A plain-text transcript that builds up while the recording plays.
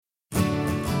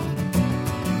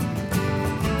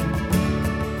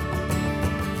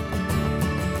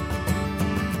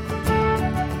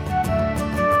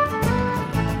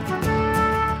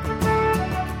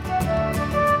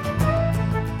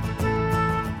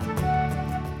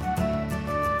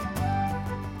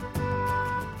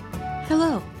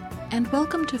and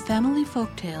welcome to Family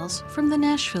Folktales from the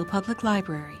Nashville Public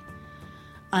Library.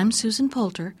 I'm Susan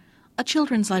Poulter, a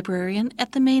children's librarian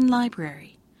at the Main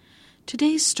Library.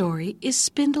 Today's story is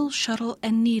Spindle, Shuttle,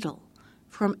 and Needle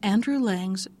from Andrew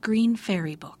Lang's Green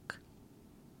Fairy Book.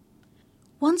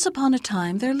 Once upon a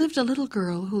time there lived a little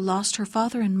girl who lost her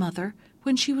father and mother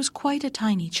when she was quite a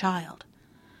tiny child.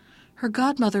 Her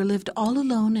godmother lived all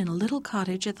alone in a little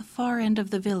cottage at the far end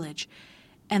of the village,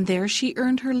 and there she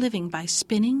earned her living by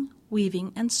spinning,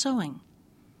 weaving, and sewing.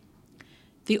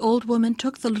 The old woman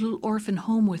took the little orphan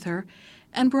home with her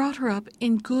and brought her up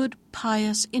in good,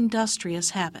 pious, industrious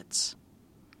habits.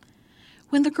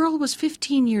 When the girl was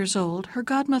 15 years old, her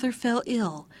godmother fell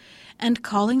ill, and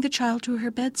calling the child to her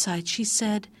bedside, she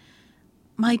said,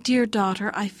 "My dear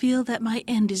daughter, I feel that my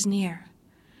end is near.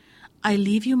 I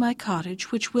leave you my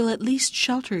cottage, which will at least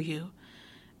shelter you,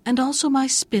 and also my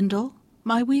spindle,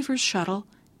 my weaver's shuttle,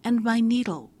 and my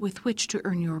needle with which to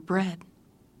earn your bread."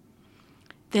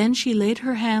 Then she laid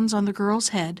her hands on the girl's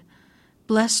head,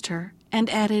 blessed her, and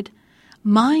added,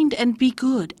 "Mind and be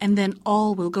good, and then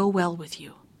all will go well with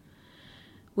you."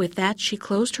 With that she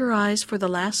closed her eyes for the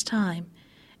last time,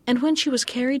 and when she was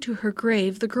carried to her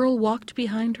grave, the girl walked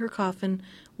behind her coffin,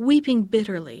 weeping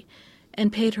bitterly,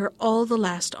 and paid her all the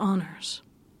last honors.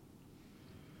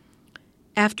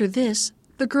 After this,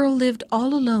 the girl lived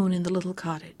all alone in the little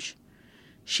cottage.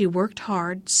 She worked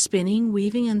hard, spinning,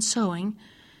 weaving, and sewing,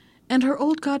 and her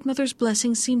old godmother's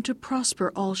blessing seemed to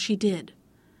prosper all she did.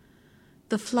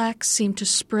 The flax seemed to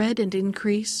spread and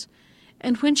increase,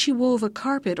 and when she wove a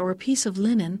carpet or a piece of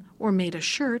linen or made a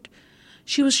shirt,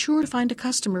 she was sure to find a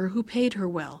customer who paid her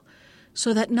well,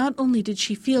 so that not only did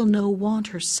she feel no want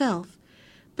herself,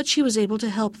 but she was able to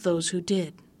help those who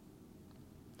did.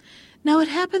 Now it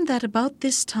happened that about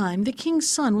this time the king's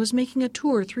son was making a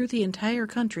tour through the entire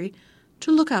country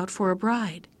to look out for a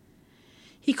bride.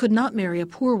 He could not marry a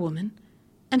poor woman,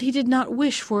 and he did not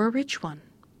wish for a rich one.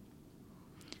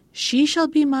 "She shall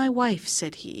be my wife,"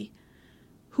 said he,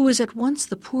 "who is at once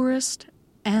the poorest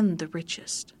and the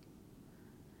richest."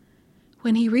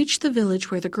 When he reached the village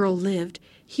where the girl lived,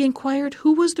 he inquired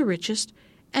who was the richest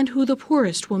and who the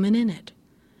poorest woman in it.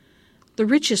 The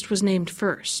richest was named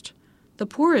first. The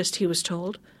poorest, he was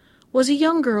told, was a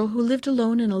young girl who lived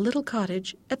alone in a little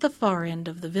cottage at the far end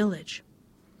of the village.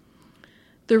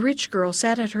 The rich girl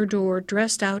sat at her door,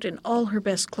 dressed out in all her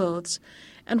best clothes,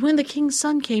 and when the king's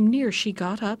son came near, she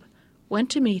got up, went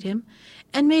to meet him,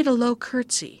 and made a low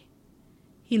curtsy.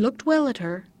 He looked well at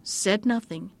her, said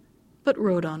nothing, but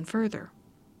rode on further.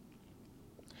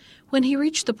 When he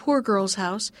reached the poor girl's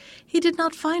house, he did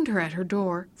not find her at her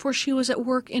door, for she was at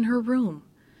work in her room.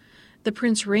 The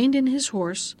prince reined in his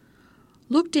horse,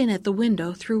 looked in at the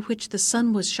window through which the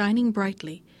sun was shining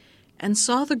brightly, and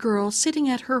saw the girl sitting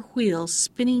at her wheel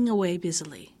spinning away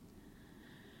busily.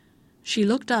 She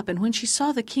looked up, and when she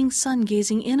saw the king's son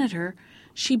gazing in at her,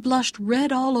 she blushed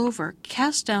red all over,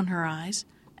 cast down her eyes,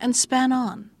 and span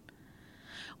on.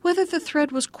 Whether the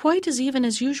thread was quite as even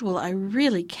as usual I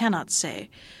really cannot say,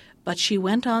 but she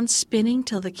went on spinning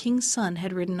till the king's son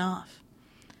had ridden off.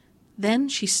 Then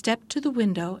she stepped to the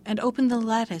window and opened the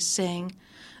lattice, saying,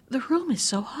 "The room is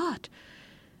so hot."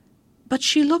 But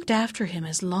she looked after him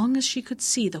as long as she could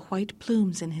see the white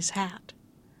plumes in his hat.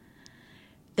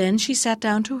 Then she sat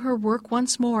down to her work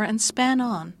once more and span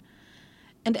on,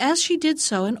 and as she did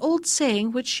so, an old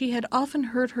saying which she had often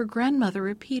heard her grandmother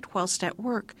repeat whilst at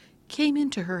work came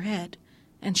into her head,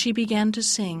 and she began to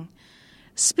sing,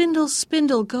 "Spindle,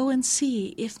 spindle, go and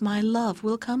see if my love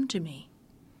will come to me."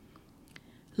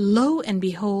 Lo and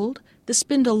behold, the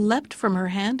spindle leapt from her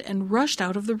hand and rushed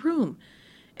out of the room,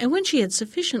 and when she had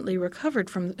sufficiently recovered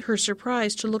from her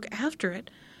surprise to look after it,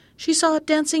 she saw it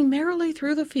dancing merrily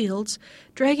through the fields,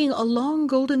 dragging a long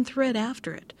golden thread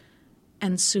after it,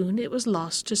 and soon it was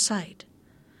lost to sight.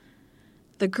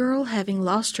 The girl, having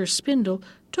lost her spindle,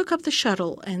 took up the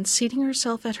shuttle, and seating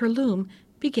herself at her loom,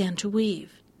 began to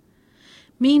weave.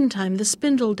 Meantime the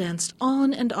spindle danced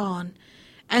on,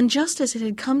 and just as it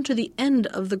had come to the end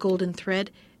of the golden thread,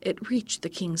 it reached the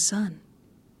king's son.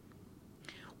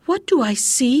 "What do I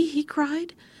see?" he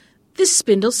cried. "This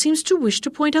spindle seems to wish to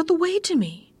point out the way to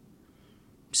me."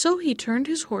 So he turned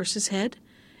his horse's head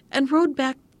and rode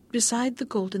back beside the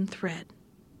golden thread.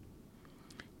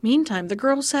 Meantime the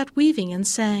girl sat weaving and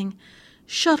sang,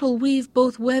 "Shuttle, weave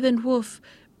both web and woof,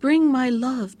 bring my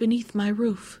love beneath my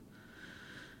roof."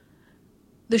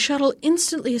 The shuttle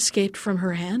instantly escaped from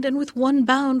her hand, and with one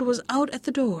bound was out at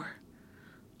the door.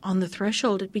 On the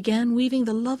threshold it began weaving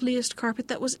the loveliest carpet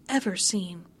that was ever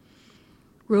seen.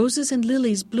 Roses and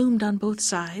lilies bloomed on both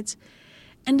sides,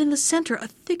 and in the center a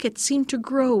thicket seemed to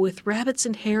grow with rabbits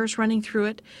and hares running through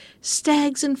it,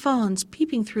 stags and fawns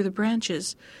peeping through the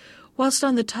branches, whilst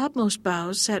on the topmost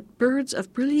boughs sat birds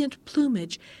of brilliant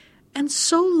plumage, and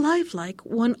so lifelike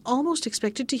one almost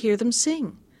expected to hear them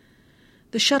sing.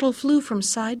 The shuttle flew from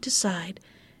side to side,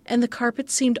 and the carpet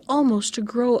seemed almost to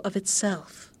grow of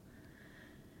itself.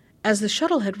 As the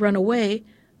shuttle had run away,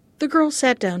 the girl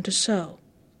sat down to sew.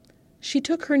 She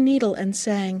took her needle and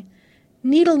sang,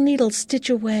 "Needle, needle, stitch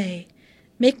away,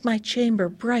 make my chamber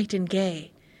bright and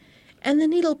gay," and the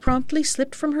needle promptly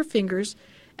slipped from her fingers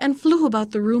and flew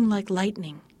about the room like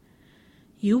lightning.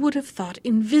 You would have thought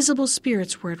invisible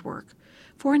spirits were at work,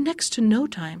 for in next to no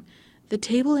time the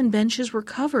table and benches were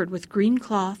covered with green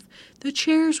cloth, the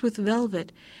chairs with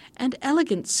velvet, and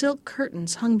elegant silk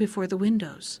curtains hung before the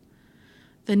windows.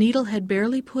 The needle had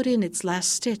barely put in its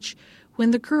last stitch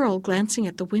when the girl, glancing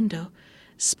at the window,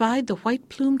 spied the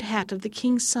white-plumed hat of the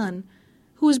king's son,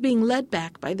 who was being led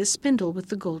back by the spindle with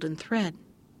the golden thread.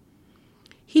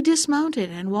 He dismounted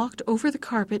and walked over the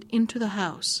carpet into the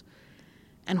house,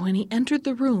 and when he entered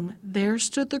the room, there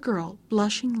stood the girl,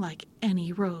 blushing like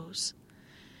any rose.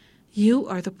 "You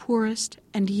are the poorest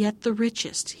and yet the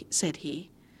richest," said he.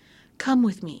 "Come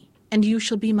with me, and you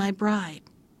shall be my bride."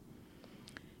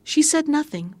 She said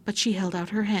nothing, but she held out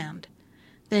her hand.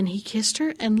 Then he kissed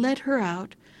her and led her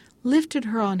out, lifted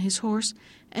her on his horse,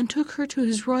 and took her to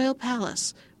his royal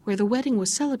palace, where the wedding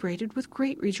was celebrated with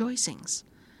great rejoicings.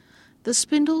 The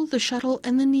spindle, the shuttle,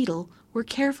 and the needle were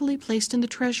carefully placed in the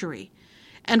treasury,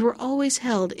 and were always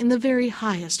held in the very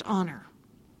highest honor.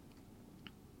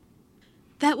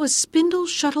 That was Spindle,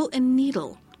 Shuttle, and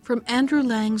Needle from Andrew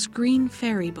Lang's Green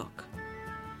Fairy book.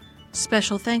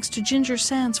 Special thanks to Ginger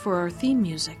Sands for our theme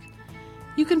music.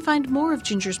 You can find more of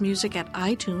Ginger's music at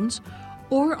iTunes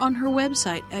or on her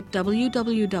website at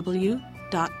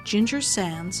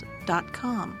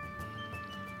www.gingersands.com.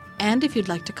 And if you'd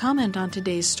like to comment on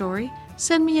today's story,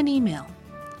 send me an email.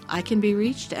 I can be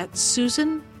reached at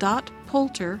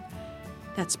susan.poulter,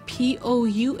 that's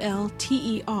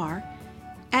Poulter,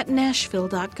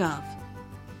 @nashville.gov.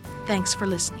 Thanks for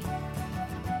listening.